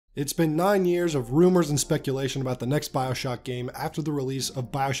It's been 9 years of rumors and speculation about the next Bioshock game after the release of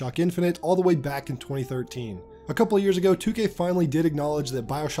Bioshock Infinite all the way back in 2013. A couple of years ago, 2K finally did acknowledge that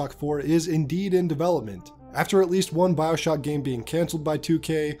Bioshock 4 is indeed in development. After at least one Bioshock game being cancelled by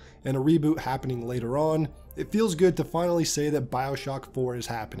 2K and a reboot happening later on, it feels good to finally say that Bioshock 4 is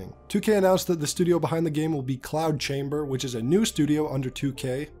happening. 2K announced that the studio behind the game will be Cloud Chamber, which is a new studio under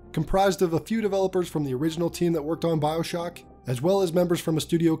 2K, comprised of a few developers from the original team that worked on Bioshock, as well as members from a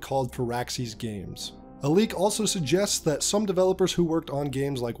studio called Firaxis Games. A leak also suggests that some developers who worked on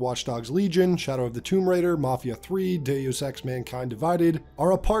games like Watch Dogs Legion, Shadow of the Tomb Raider, Mafia 3, Deus Ex Mankind Divided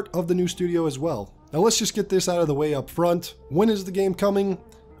are a part of the new studio as well. Now let's just get this out of the way up front. When is the game coming?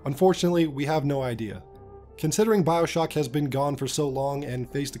 Unfortunately, we have no idea. Considering Bioshock has been gone for so long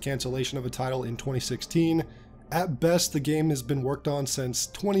and faced the cancellation of a title in 2016, at best the game has been worked on since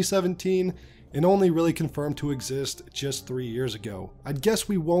 2017 and only really confirmed to exist just 3 years ago. I'd guess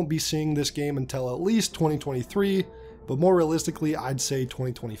we won't be seeing this game until at least 2023, but more realistically I'd say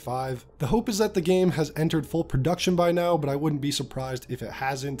 2025. The hope is that the game has entered full production by now, but I wouldn't be surprised if it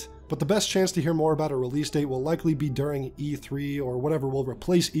hasn't. But the best chance to hear more about a release date will likely be during E3 or whatever will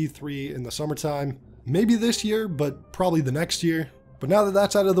replace E3 in the summertime. Maybe this year, but probably the next year. But now that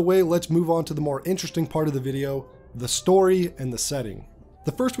that's out of the way, let's move on to the more interesting part of the video, the story and the setting.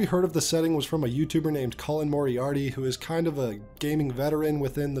 The first we heard of the setting was from a YouTuber named Colin Moriarty, who is kind of a gaming veteran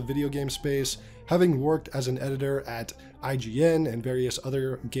within the video game space, having worked as an editor at IGN and various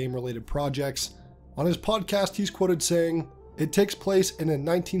other game-related projects. On his podcast, he's quoted saying, "It takes place in a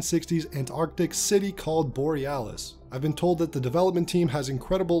 1960s Antarctic city called Borealis. I've been told that the development team has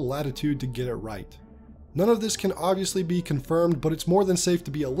incredible latitude to get it right." None of this can obviously be confirmed, but it's more than safe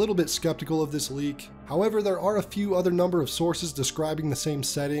to be a little bit skeptical of this leak. However, there are a few other number of sources describing the same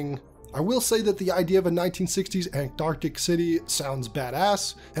setting. I will say that the idea of a 1960s Antarctic city sounds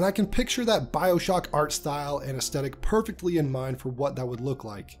badass, and I can picture that Bioshock art style and aesthetic perfectly in mind for what that would look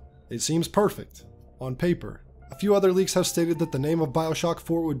like. It seems perfect, on paper. A few other leaks have stated that the name of Bioshock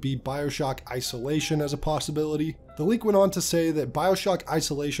 4 would be Bioshock Isolation as a possibility. The leak went on to say that Bioshock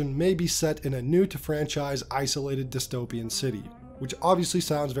Isolation may be set in a new-to-franchise isolated dystopian city, which obviously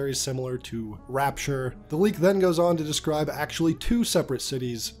sounds very similar to Rapture. The leak then goes on to describe actually two separate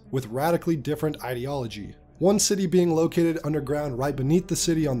cities with radically different ideology. One city being located underground right beneath the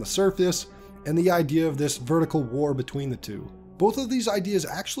city on the surface, and the idea of this vertical war between the two. Both of these ideas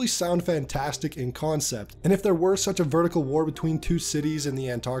actually sound fantastic in concept, and if there were such a vertical war between two cities in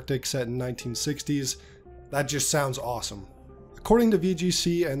the Antarctic set in 1960s, that just sounds awesome. According to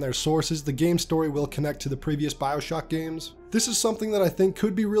VGC and their sources, the game story will connect to the previous Bioshock games. This is something that I think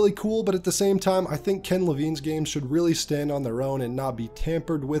could be really cool, but at the same time, I think Ken Levine's games should really stand on their own and not be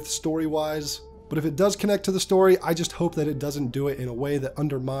tampered with story-wise. But if it does connect to the story, I just hope that it doesn't do it in a way that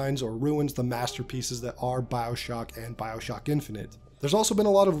undermines or ruins the masterpieces that are Bioshock and Bioshock Infinite. There's also been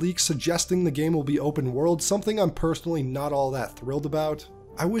a lot of leaks suggesting the game will be open world, something I'm personally not all that thrilled about.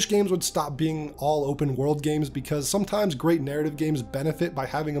 I wish games would stop being all open world games because sometimes great narrative games benefit by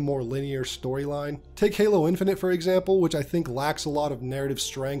having a more linear storyline. Take Halo Infinite for example, which I think lacks a lot of narrative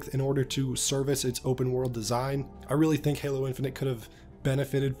strength in order to service its open world design. I really think Halo Infinite could have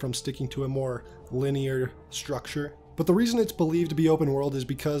benefited from sticking to a more linear structure. But the reason it's believed to be open world is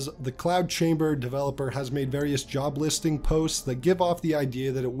because the Cloud Chamber developer has made various job listing posts that give off the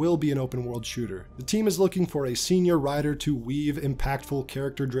idea that it will be an open world shooter. The team is looking for a senior writer to weave impactful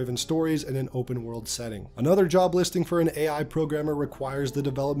character-driven stories in an open world setting. Another job listing for an AI programmer requires the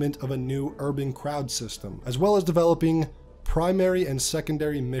development of a new urban crowd system, as well as developing primary and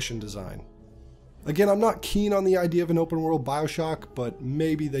secondary mission design. Again, I'm not keen on the idea of an open world Bioshock, but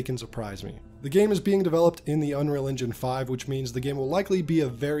maybe they can surprise me. The game is being developed in the Unreal Engine 5, which means the game will likely be a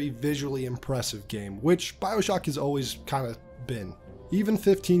very visually impressive game, which Bioshock has always kind of been. Even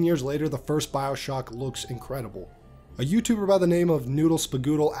 15 years later, the first Bioshock looks incredible. A YouTuber by the name of Noodle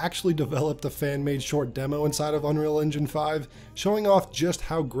Spagoodle actually developed a fan-made short demo inside of Unreal Engine 5, showing off just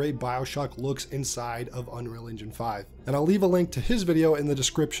how great Bioshock looks inside of Unreal Engine 5. And I'll leave a link to his video in the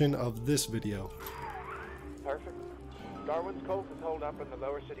description of this video. Perfect. Darwin's cult is holed up in the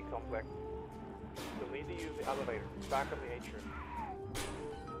lower city complex. You'll need to use the elevator, back of the atrium.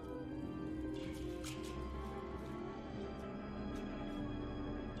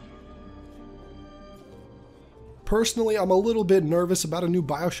 Personally, I'm a little bit nervous about a new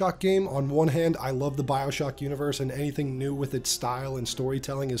Bioshock game. On one hand, I love the Bioshock universe and anything new with its style and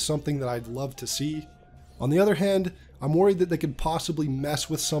storytelling is something that I'd love to see. On the other hand, I'm worried that they could possibly mess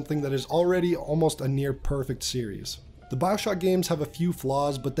with something that is already almost a near perfect series. The Bioshock games have a few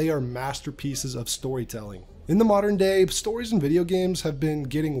flaws, but they are masterpieces of storytelling. In the modern day, stories in video games have been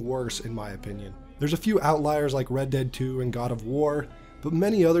getting worse in my opinion. There's a few outliers like Red Dead 2 and God of War, but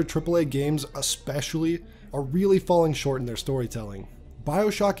many other AAA games especially are really falling short in their storytelling.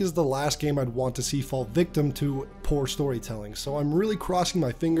 Bioshock is the last game I'd want to see fall victim to poor storytelling, so I'm really crossing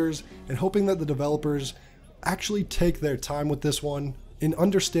my fingers and hoping that the developers actually take their time with this one and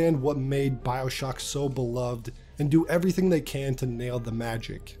understand what made Bioshock so beloved and do everything they can to nail the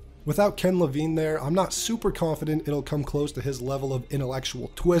magic. Without Ken Levine there, I'm not super confident it'll come close to his level of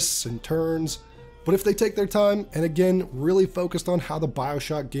intellectual twists and turns, but if they take their time and again really focused on how the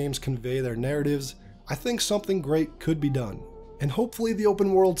Bioshock games convey their narratives, I think something great could be done. And hopefully the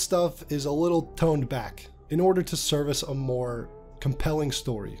open world stuff is a little toned back in order to service a more compelling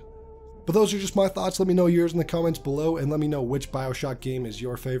story. But those are just my thoughts. Let me know yours in the comments below and let me know which Bioshock game is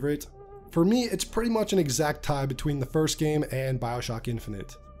your favorite. For me, it's pretty much an exact tie between the first game and Bioshock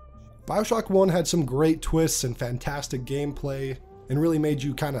Infinite. Bioshock 1 had some great twists and fantastic gameplay and really made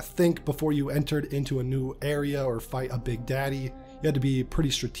you kind of think before you entered into a new area or fight a big daddy. You had to be pretty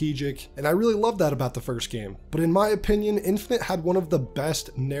strategic, and I really loved that about the first game. But in my opinion, Infinite had one of the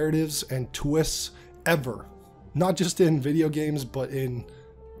best narratives and twists ever. Not just in video games, but in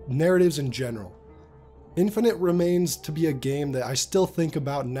narratives in general. Infinite remains to be a game that I still think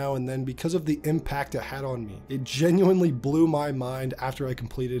about now and then because of the impact it had on me. It genuinely blew my mind after I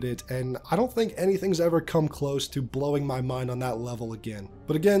completed it, and I don't think anything's ever come close to blowing my mind on that level again.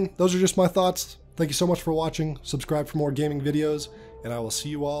 But again, those are just my thoughts. Thank you so much for watching, subscribe for more gaming videos, and I will see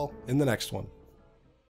you all in the next one.